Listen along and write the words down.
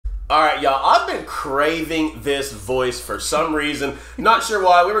All right, y'all, I've been craving this voice for some reason. Not sure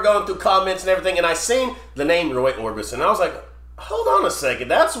why. We were going through comments and everything, and I seen the name Roy Orbison, and I was like, hold on a second.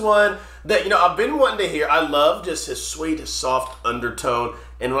 That's one that, I've been wanting to hear. I love just his sweet, soft undertone.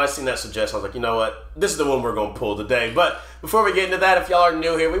 And when I seen that suggestion, I was like, you know what? This is the one we're going to pull today. But before we get into that, if y'all are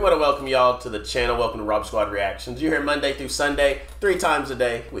new here, we want to welcome y'all to the channel. Welcome to Rob Squad Reactions. You're here Monday through Sunday, 3 times a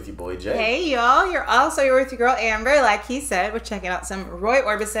day with your boy, Jay. Hey, y'all. You're with your girl, Amber. Like he said, we're checking out some Roy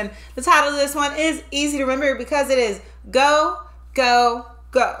Orbison. The title of this one is easy to remember because it is Go, Go,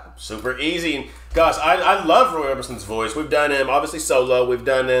 Go. Super easy. Gosh, I love Roy Orbison's voice. We've done him, obviously, solo. We've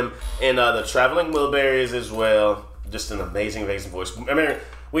done him in the Traveling Wilburys as well. Just an amazing, amazing voice. I mean,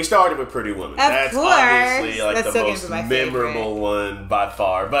 we started with Pretty Woman. That's obviously like the most memorable one by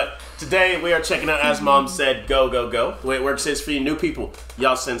far. But today we are checking out, as Mom said, Go, Go, Go. The way it works is for you new people,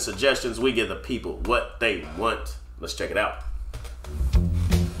 y'all send suggestions. We give the people what they want. Let's check it out.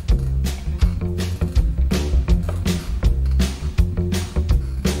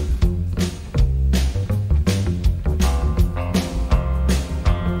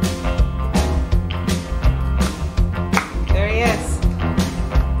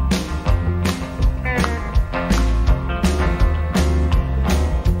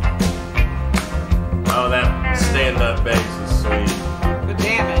 Stand-up bass is sweet. Good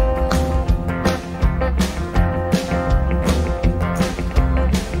jamming.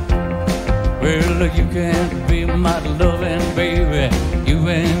 Well, you can't be my loving baby. You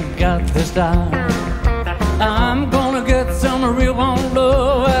ain't got the style. I'm gonna get some real warm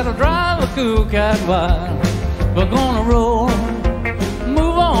love that'll drive a cool cat wild. We're gonna roll,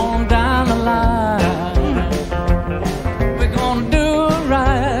 move on down the line. We're gonna do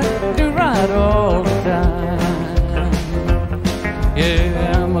right all the time.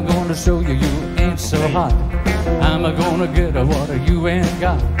 Yeah, I'm gonna show you ain't so hot. I'm gonna get her what you ain't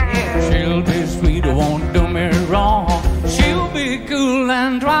got. She'll be sweet, won't do me wrong. She'll be cool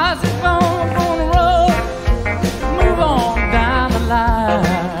and twice as long. Gonna roll, move on down the line.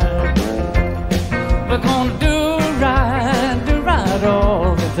 We're gonna do right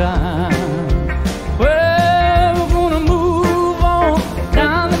all the time. Well, we're gonna move on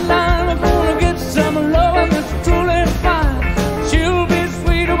down the line. We're gonna get some love that's truly fine. She'll be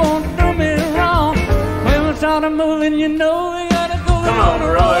sweet, won't do me wrong. When we start moving, you know we gotta go. Come on,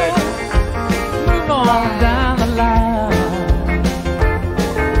 Roy. Move on down the line.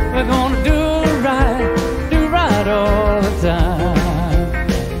 We're gonna do right all the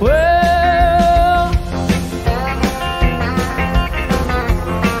time. Well,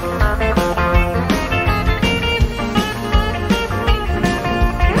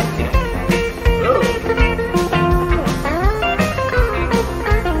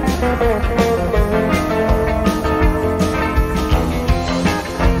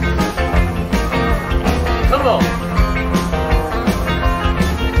 come on.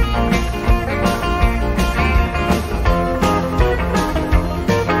 Come on.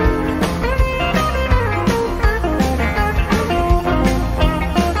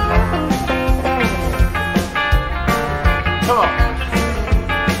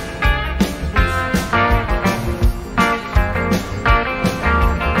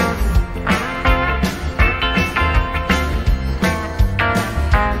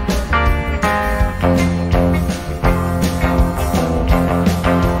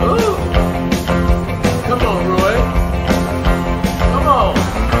 Ooh. Come on, Roy. Come on.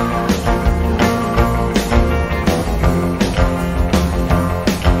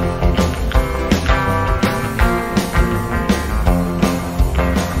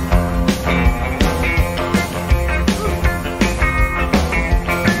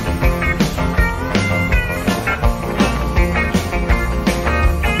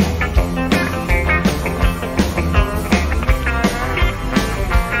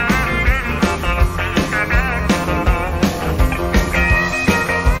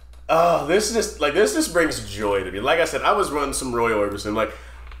 Oh, this just brings joy to me. Like I said, I was running some Roy Orbison, like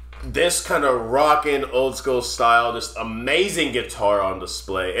this kind of rockin' old school style, just amazing guitar on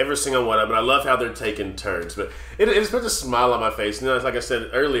display. Every single one of them. I love how they're taking turns, but it just puts a smile on my face. Like I said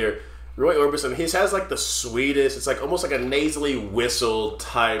earlier, Roy Orbison, he has like the sweetest. It's like almost like a nasally whistle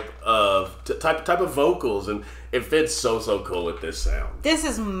type of vocals, and it fits so cool with this sound. This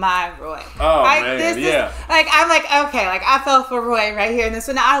is my Roy. Oh man, I'm like, okay, like I fell for Roy right here in this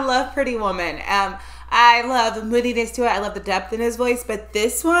one. I love Pretty Woman. I love the moodiness to it. I love the depth in his voice. But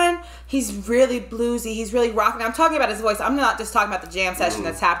this one, he's really bluesy. He's really rocking. I'm talking about his voice. I'm not just talking about the jam session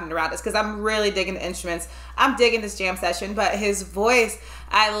that's happening around us, because I'm really digging the instruments. I'm digging this jam session. But his voice,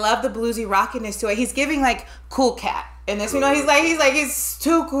 I love the bluesy rockiness to it. He's giving like Cool Cat in this. You know, he's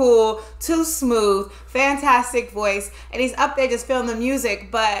too cool, too smooth, fantastic voice, and he's up there just feeling the music.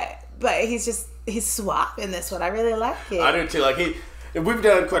 But he's suave in this one. I really like it. I do too. Like we've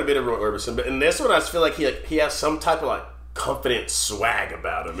done quite a bit of Roy Orbison, but in this one, I just feel like he has some type of like confident swag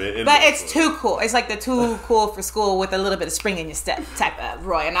about him. But it's too cool. It's like the too cool for school with a little bit of spring in your step type of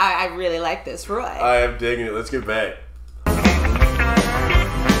Roy, and I really like this Roy. I am digging it. Let's get back.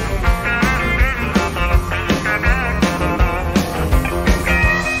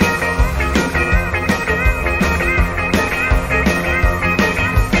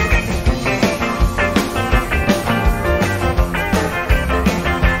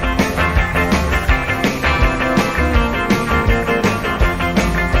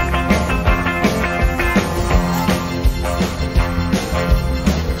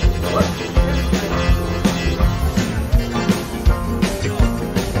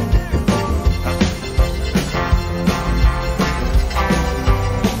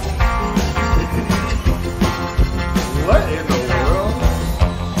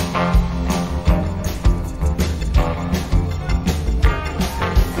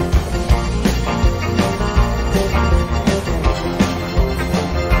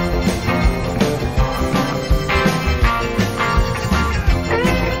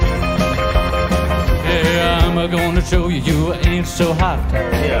 I'm gonna show you you ain't so hot.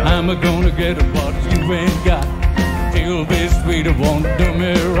 Yeah. I'm gonna get what you ain't got. She'll be sweet, it won't do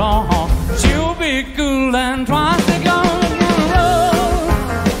me wrong. She'll be cool and twice the gone.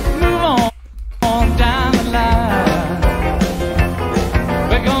 Move on down the line.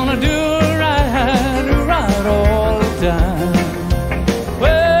 We're gonna do right all the time.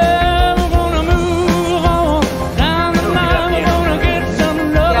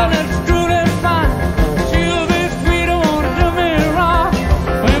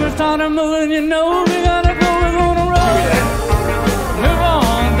 You know we gotta go, we're gonna roll. Move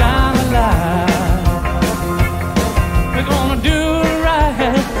on down the line. We're gonna do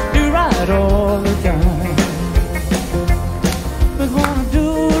right all the time. We're gonna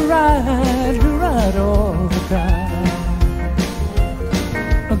do right all the time.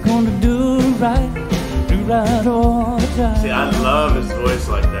 We're gonna do right all the time. See, I love his voice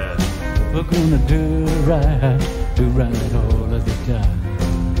like that. We're gonna do right all of the time.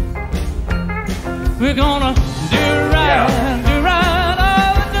 We're gonna do right all the time.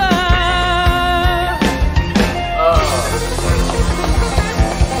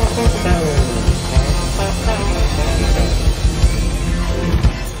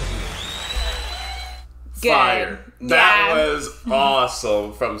 Fire. That was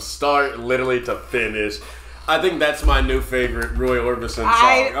awesome from start literally to finish. I think that's my new favorite Roy Orbison song.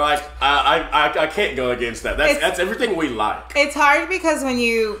 I can't go against that. That's everything we like. It's hard because when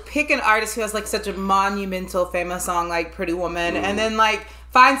you pick an artist who has like such a monumental famous song like Pretty Woman, and then like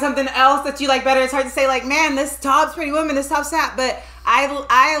find something else that you like better, it's hard to say like, man, this tops Pretty Woman, this tops that. But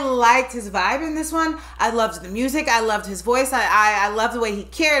I liked his vibe in this one. I loved the music. I loved his voice. I loved the way he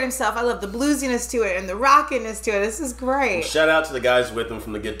carried himself. I loved the bluesiness to it and the rockiness to it. This is great. Well, shout out to the guys with him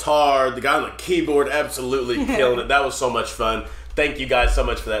from the guitar, the guy on the keyboard, absolutely killing it. That was so much fun. Thank you guys so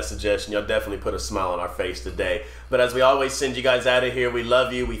much for that suggestion. Y'all definitely put a smile on our face today. But as we always send you guys out of here, we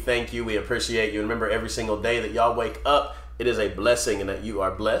love you, we thank you, we appreciate you. And remember, every single day that y'all wake up, it is a blessing and that you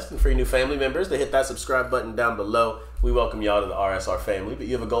are blessed. And for your new family members, to hit that subscribe button down below. We welcome y'all to the RSR family. But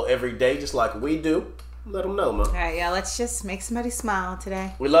you have a goal every day just like we do. Let them know, man. All right, yeah, let's just make somebody smile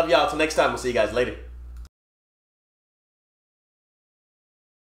today. We love y'all. Till next time, we'll see you guys later.